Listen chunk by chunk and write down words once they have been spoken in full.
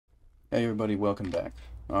Hey everybody, welcome back.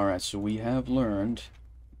 Alright, so we have learned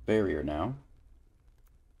barrier now.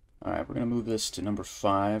 Alright, we're going to move this to number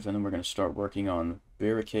 5, and then we're going to start working on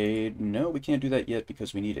barricade. No, we can't do that yet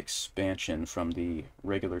because we need expansion from the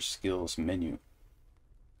regular skills menu.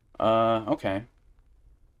 Okay.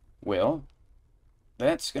 Well,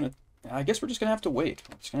 that's going to... I guess we're just going to have to wait.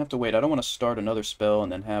 We're just going to have to wait. I don't want to start another spell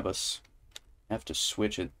and then have us have to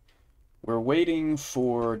switch it. We're waiting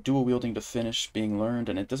for dual wielding to finish being learned,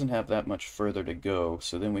 and it doesn't have that much further to go,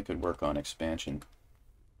 so then we could work on expansion.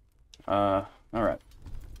 Alright.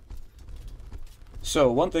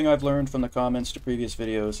 So, one thing I've learned from the comments to previous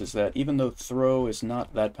videos is that even though throw is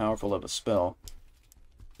not that powerful of a spell,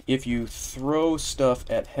 if you throw stuff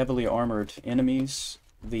at heavily armored enemies,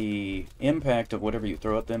 the impact of whatever you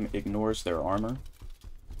throw at them ignores their armor.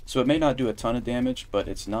 So it may not do a ton of damage, but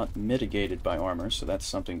it's not mitigated by armor, so that's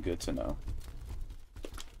something good to know.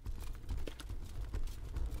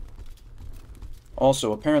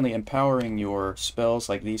 Also, apparently empowering your spells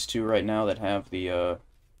like these two right now that have the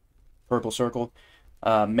purple circle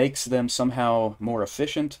makes them somehow more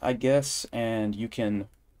efficient, I guess, and you can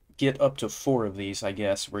get up to 4 of these, I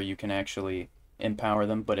guess, where you can actually empower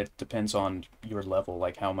them, but it depends on your level,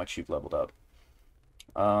 like how much you've leveled up.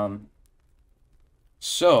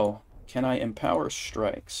 So, can I empower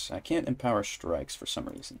strikes? I can't empower strikes for some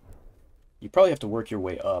reason. You probably have to work your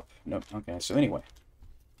way up. Nope. Okay, so anyway.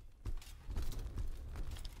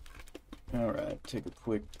 Alright, take a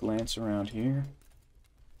quick glance around here.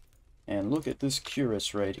 And look at this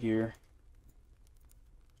cuirass right here.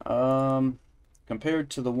 Compared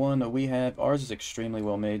to the one that we have, ours is extremely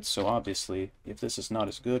well made, so obviously, if this is not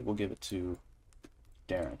as good, we'll give it to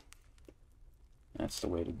Derrin. That's the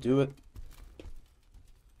way to do it.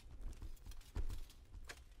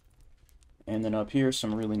 And then up here,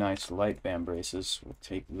 some really nice light band braces. We'll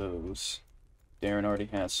take those. Derrin already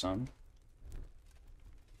has some.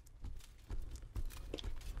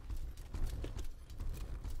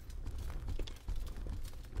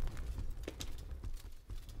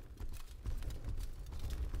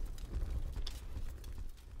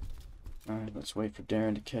 Alright, let's wait for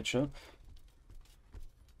Derrin to catch up.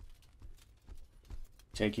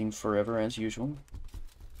 Taking forever as usual.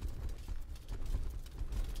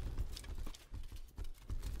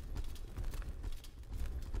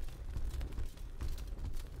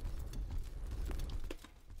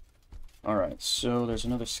 Alright, so there's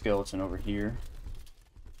another skeleton over here.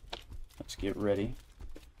 Let's get ready.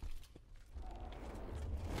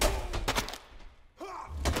 Oh,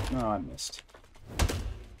 I missed.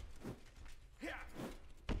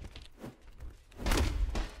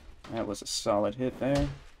 That was a solid hit there.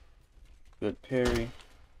 Good parry.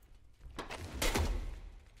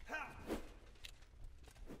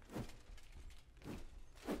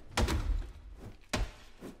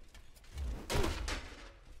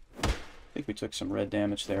 I think we took some red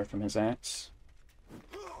damage there from his axe.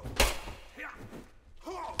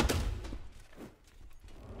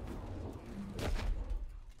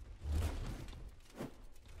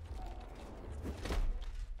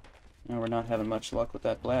 Now we're not having much luck with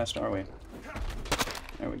that blast, are we?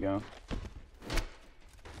 There we go.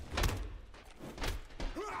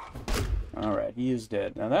 Alright, he is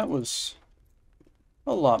dead. Now that was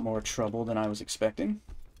a lot more trouble than I was expecting.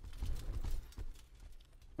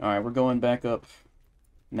 Alright, we're going back up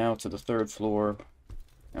now to the 3rd floor,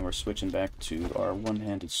 and we're switching back to our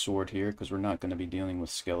one-handed sword here, because we're not going to be dealing with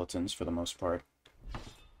skeletons for the most part.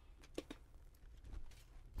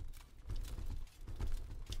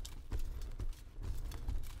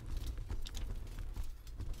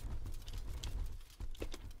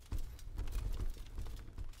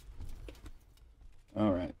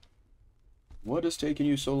 Alright. What is taking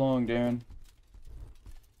you so long, Derrin?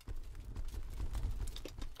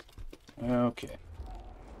 Okay.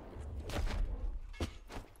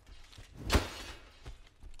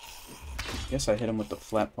 Guess I hit him with the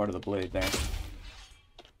flat part of the blade there.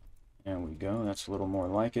 There we go, that's a little more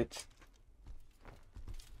like it.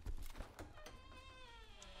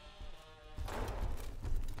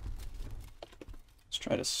 Let's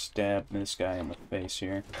try to stab this guy in the face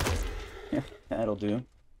here. That'll do.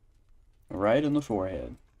 Right in the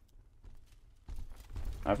forehead.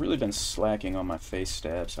 I've really been slacking on my face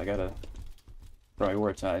stabs. I gotta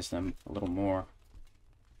prioritize them a little more.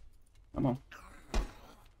 Come on.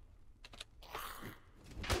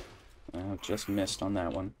 Oh, just missed on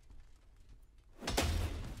that one.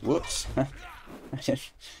 Whoops. I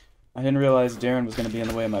didn't realize Derrin was going to be in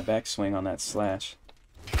the way of my backswing on that slash.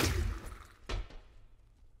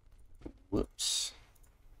 Whoops.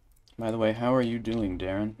 By the way, how are you doing,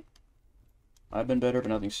 Derrin? I've been better, but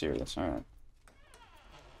nothing serious. Alright.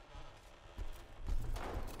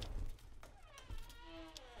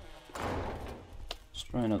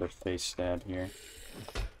 Try another face stab here.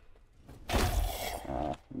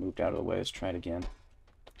 Moved out of the way. Let's try it again.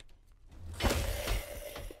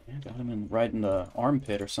 Yeah, got him right in the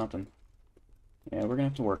armpit or something. Yeah, we're gonna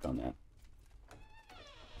have to work on that.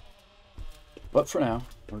 But for now,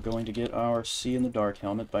 we're going to get our See in the Dark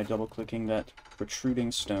helmet by double-clicking that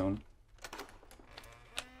protruding stone.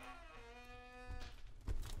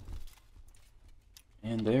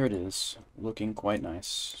 And there it is, looking quite nice.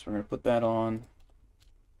 So we're going to put that on,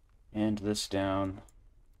 and this down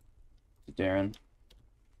to Derrin.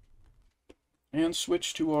 And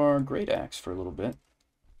switch to our Great Axe for a little bit.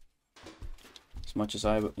 As much as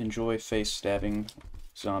I enjoy face stabbing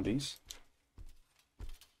zombies.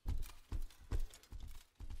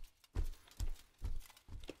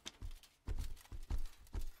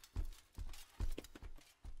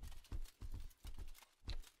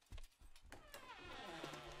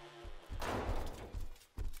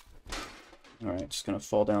 Alright, just gonna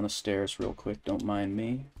fall down the stairs real quick, don't mind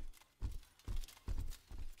me.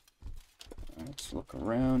 Alright, let's look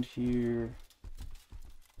around here.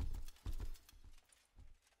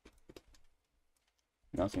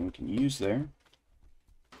 Nothing we can use there.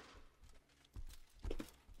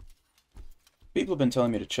 People have been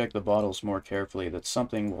telling me to check the bottles more carefully, that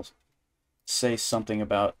something will say something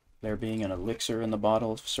about there being an elixir in the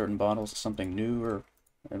bottle, certain bottles, something new, or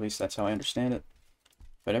at least that's how I understand it.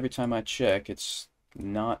 But every time I check, it's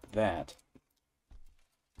not that.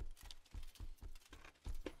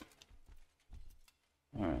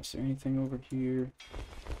 Alright, is there anything over here?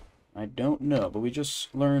 I don't know, but we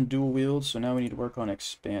just learned dual wield, so now we need to work on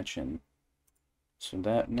expansion. So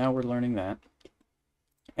now we're learning that.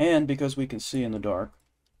 And because we can see in the dark,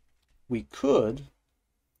 we could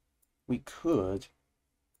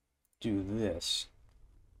do this.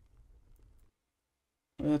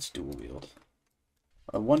 Let's dual wield.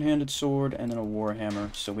 A one-handed sword and then a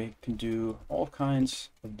warhammer, so we can do all kinds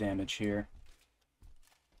of damage here.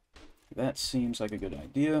 That seems like a good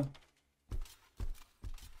idea.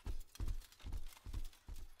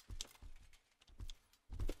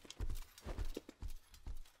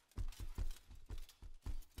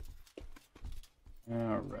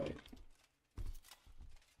 Alright.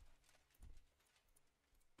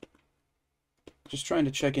 Just trying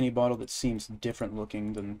to check any bottle that seems different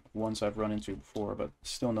looking than ones I've run into before, but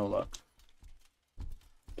still no luck.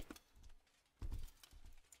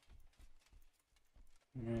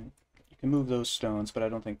 Alright. You can move those stones, but I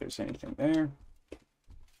don't think there's anything there.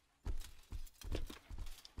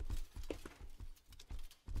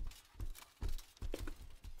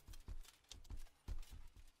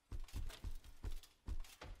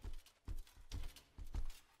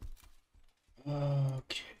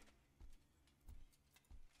 Okay.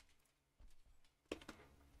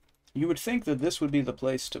 You would think that this would be the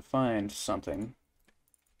place to find something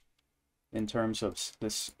in terms of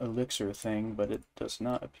this elixir thing, but it does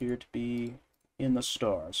not appear to be in the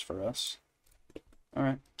stars for us.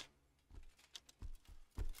 Alright.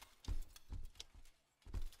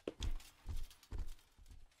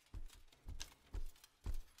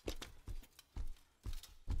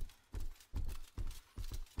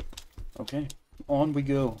 Okay, on we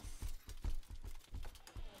go.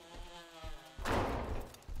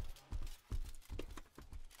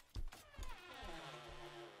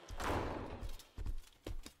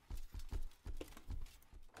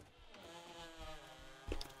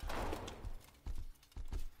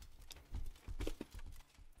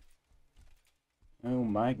 Oh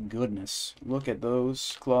my goodness. Look at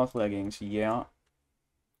those cloth leggings. Yeah.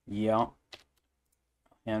 Yeah.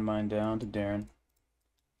 Hand mine down to Derrin.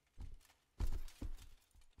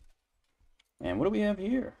 And what do we have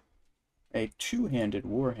here? A two-handed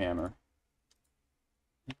warhammer.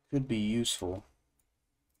 It could be useful.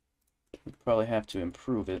 We'd probably have to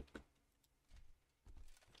improve it.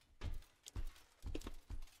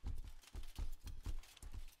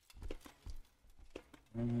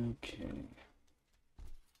 Okay.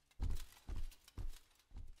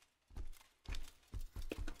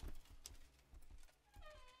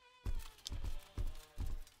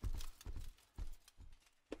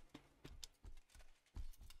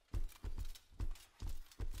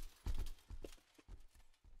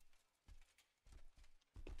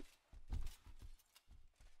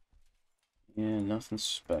 Yeah, nothing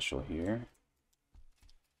special here.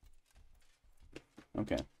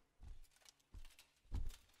 Okay.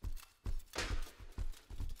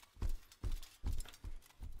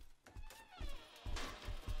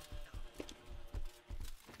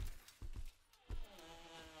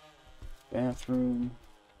 Bathroom.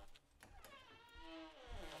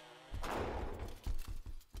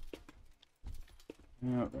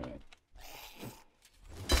 Alright.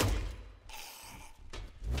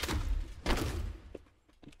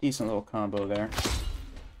 Decent little combo there.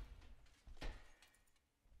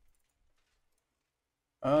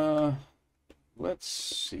 Let's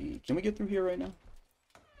see. Can we get through here right now?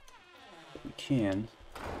 We can.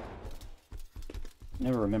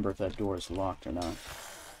 Never remember if that door is locked or not.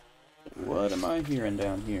 What am I hearing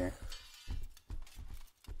down here?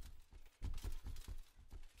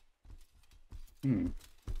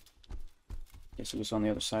 Guess it was on the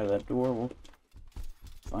other side of that door. We'll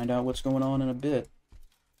find out what's going on in a bit.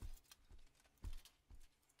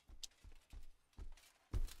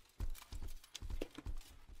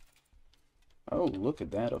 Oh, look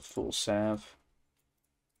at that, a full salve.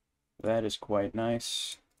 That is quite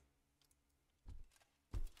nice.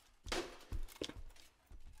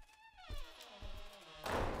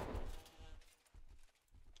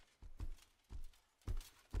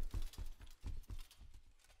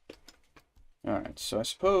 Alright, so I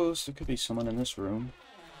suppose there could be someone in this room.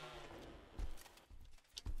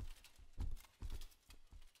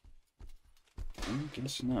 I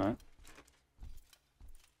guess not.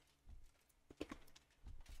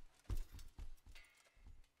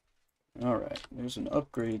 Alright, there's an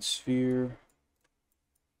upgrade sphere.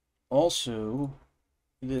 Also,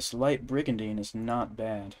 this light brigandine is not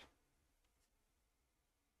bad.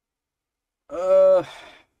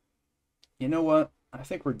 You know what? I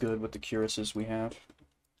think we're good with the cuirasses we have.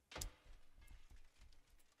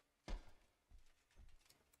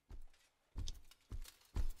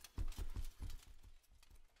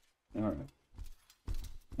 Alright.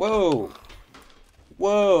 Whoa!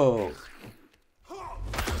 Whoa!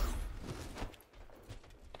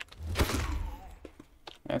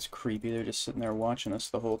 That's creepy. They're just sitting there watching us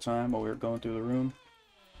the whole time while we were going through the room.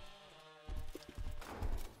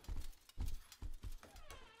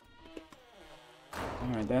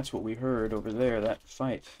 Alright, that's what we heard over there, that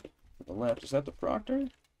fight to the left. Is that the Proctor?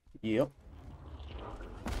 Yep.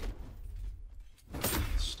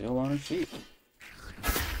 Still on her feet.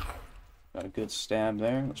 Got a good stab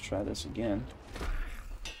there. Let's try this again.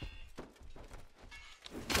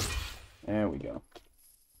 There we go.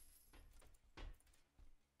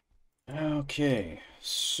 Okay,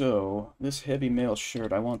 so this heavy mail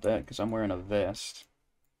shirt, I want that because I'm wearing a vest.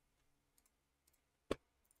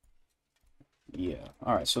 Yeah,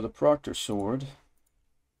 alright, so the Proctor sword.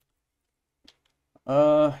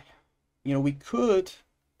 You know, we could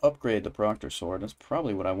upgrade the Proctor sword. That's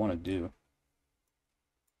probably what I want to do.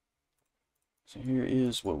 So here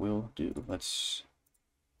is what we'll do. Let's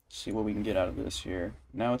see what we can get out of this here.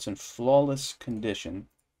 Now it's in flawless condition.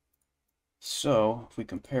 So, if we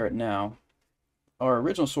compare it now, our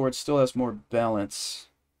original sword still has more balance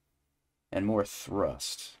and more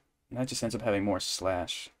thrust. And that just ends up having more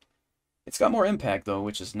slash. It's got more impact, though,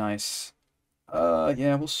 which is nice.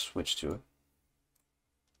 Yeah, we'll switch to it.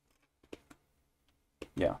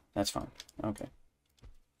 Yeah, that's fine. Okay.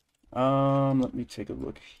 Let me take a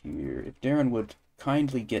look here. If Derrin would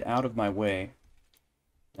kindly get out of my way,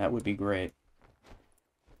 that would be great.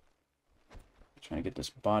 Trying to get this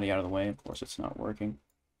body out of the way. Of course, it's not working.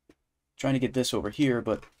 Trying to get this over here,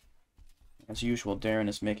 but as usual, Derrin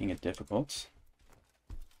is making it difficult.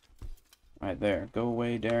 Right there. Go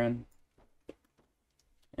away, Derrin.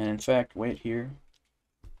 And in fact, wait here.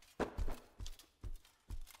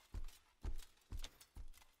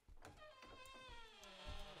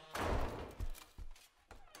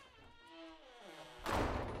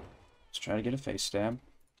 Let's try to get a face stab.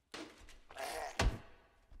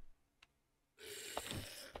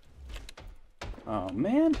 Oh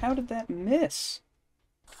man, how did that miss?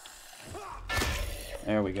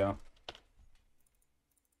 There we go.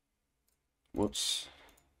 Whoops.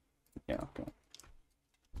 Yeah, okay.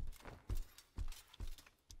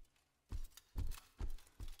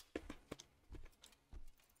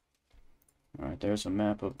 Alright, there's a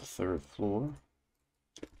map of the 3rd floor.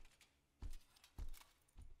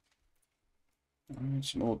 Alright,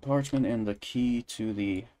 some old parchment and the key to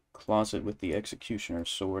the closet with the executioner's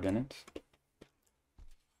sword in it.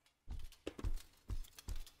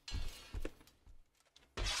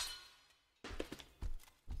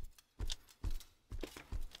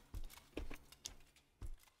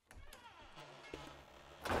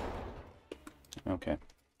 Okay.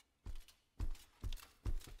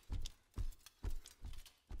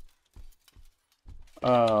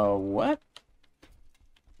 What?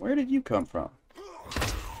 Where did you come from?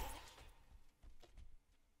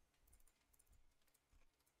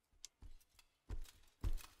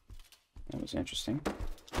 That was interesting.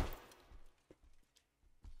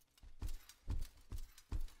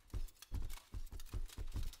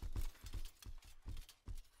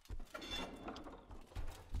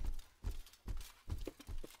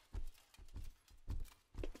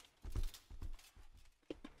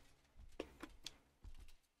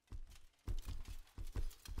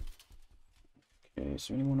 Okay, is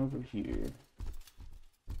there anyone over here?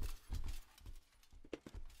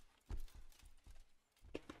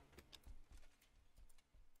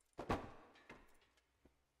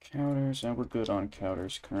 Counters, and we're good on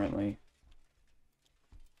counters currently.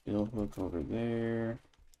 Bill hook over there.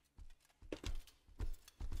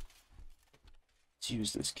 Let's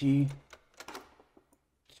use this key.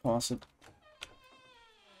 Toss it.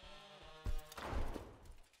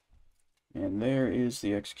 And there is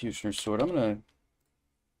the Executioner's Sword. I'm going to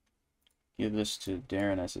give this to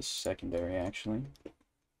Derrin as a secondary, actually.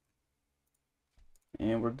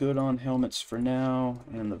 And we're good on helmets for now,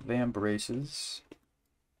 and the Vam braces.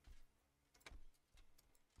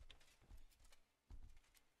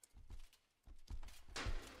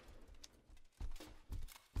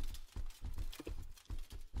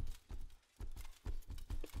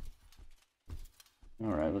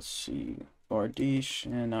 Alright, let's see. Bardiche,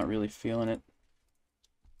 and not really feeling it.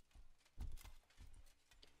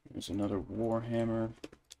 There's another Warhammer.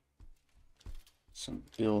 Some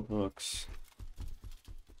bill hooks.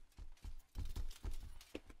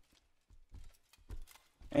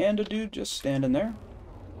 And a dude just standing there.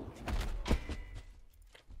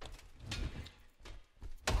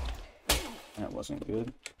 That wasn't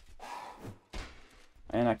good.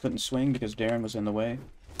 And I couldn't swing because Derrin was in the way.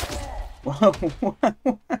 Whoa!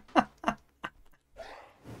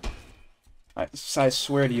 I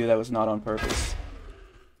swear to you that was not on purpose.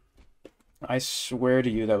 I swear to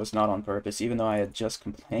you that was not on purpose, even though I had just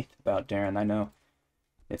complained about Derrin. I know.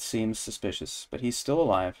 It seems suspicious, but he's still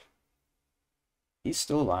alive. He's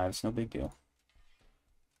still alive, it's no big deal.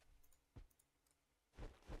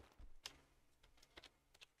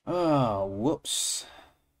 Oh, whoops.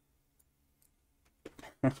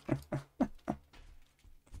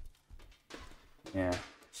 Yeah,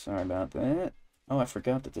 sorry about that. Oh, I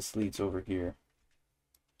forgot that this leads over here.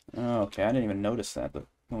 Oh, okay, I didn't even notice that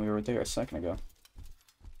when we were there a second ago.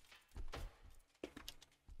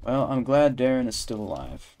 Well, I'm glad Derrin is still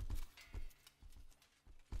alive.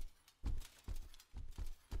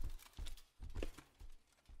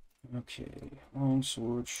 Okay, long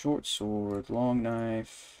sword, short sword, long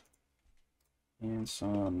knife, and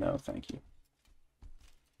some... no, thank you.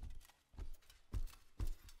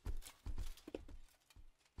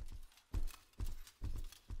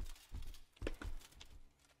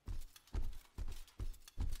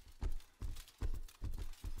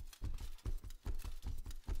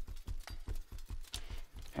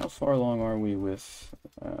 How far along are we with...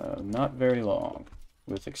 not very long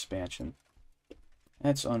with expansion.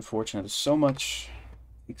 That's unfortunate. There's so much...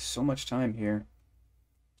 takes so much time here.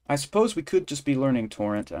 I suppose we could just be learning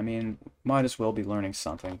Torrent. I mean, might as well be learning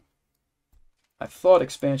something. I thought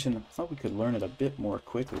we could learn it a bit more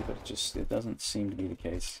quickly, but it doesn't seem to be the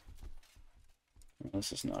case.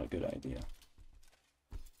 This is not a good idea.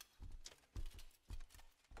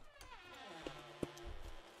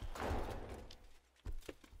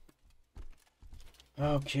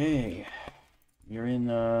 Okay. You're in,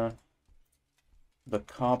 the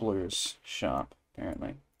cobbler's shop,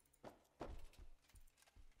 apparently.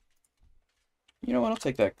 You know what, I'll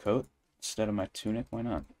take that coat instead of my tunic, why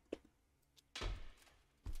not?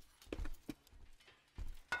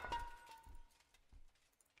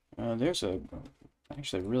 There's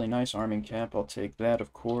actually a really nice arming cap. I'll take that,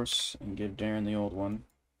 of course, and give Derrin the old one.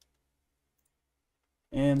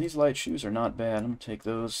 And these light shoes are not bad. I'm going to take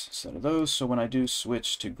those instead of those, so when I do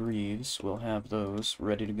switch to greaves, we'll have those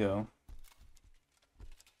ready to go.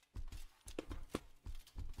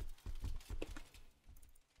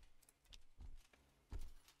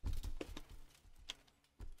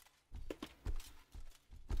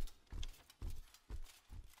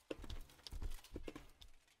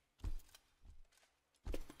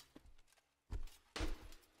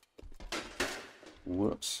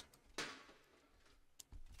 Whoops.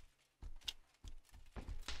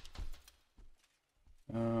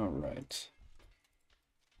 Alright.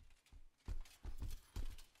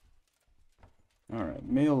 Alright,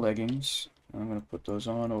 male leggings. I'm going to put those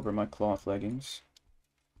on over my cloth leggings.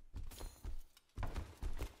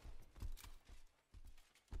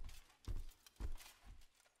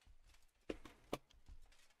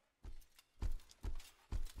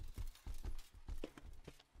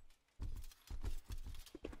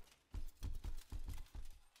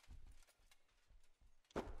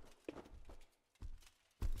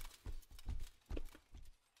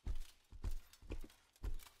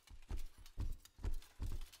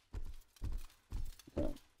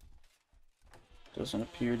 Doesn't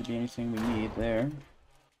appear to be anything we need there.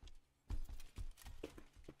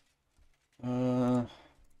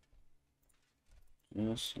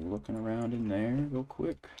 Just looking around in there real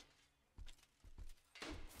quick.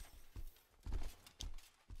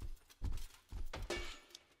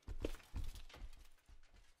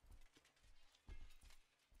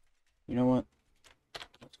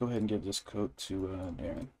 ahead and give this coat to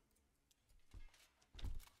Derrin.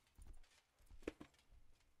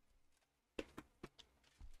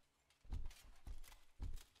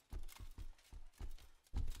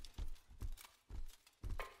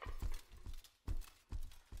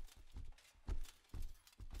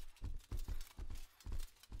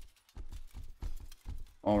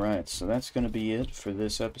 Alright, so that's going to be it for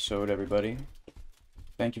this episode, everybody.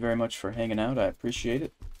 Thank you very much for hanging out. I appreciate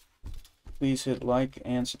it. Please hit like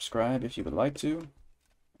and subscribe if you would like to,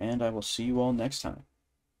 and I will see you all next time.